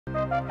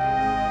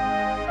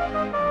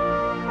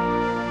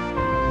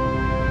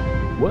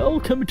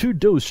Welcome to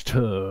Dose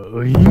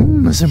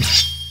Time.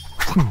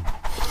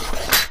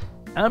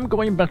 I'm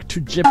going back to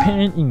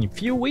Japan in a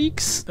few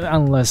weeks,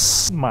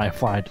 unless my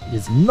flight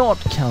is not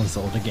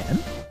cancelled again.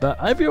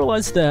 But I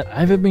realized that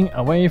I've been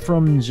away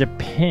from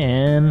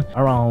Japan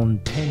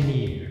around 10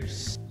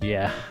 years.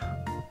 Yeah,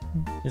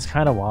 it's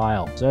kind of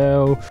wild.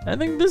 So I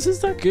think this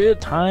is a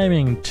good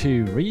timing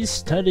to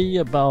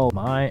restudy about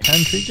my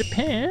country,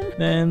 Japan.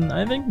 And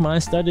I think my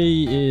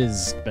study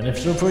is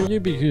beneficial for you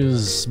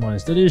because my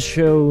study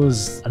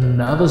shows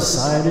another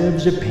side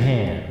of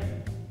Japan.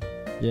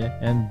 Yeah,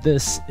 and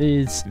this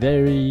is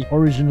very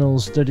original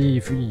study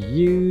for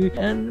you,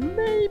 and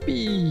maybe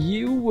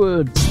you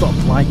would stop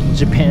liking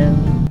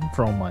Japan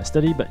from my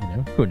study, but you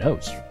know, who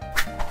knows.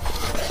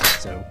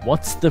 So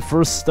what's the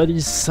first study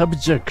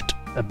subject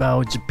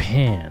about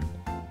Japan?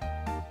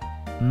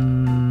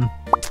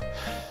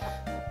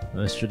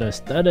 What should I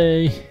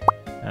study?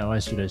 How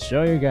should I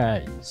show you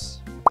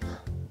guys?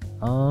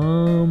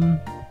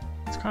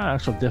 It's kind of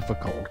actually a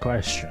difficult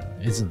question,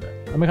 isn't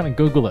it? I'm gonna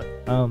Google it.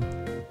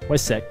 Wait a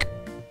sec.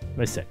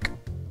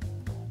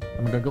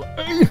 I'm gonna go.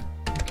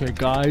 Okay,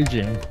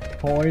 Gaijin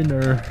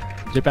Pointer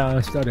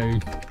Japan study.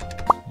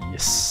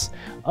 Yes,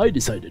 I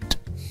decided.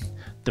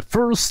 The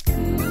first.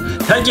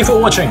 Thank you for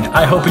watching.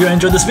 I hope you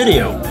enjoyed this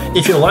video.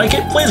 If you like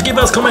it, please give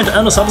us a comment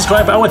and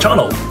subscribe our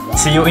channel.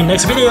 See you in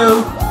next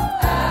video.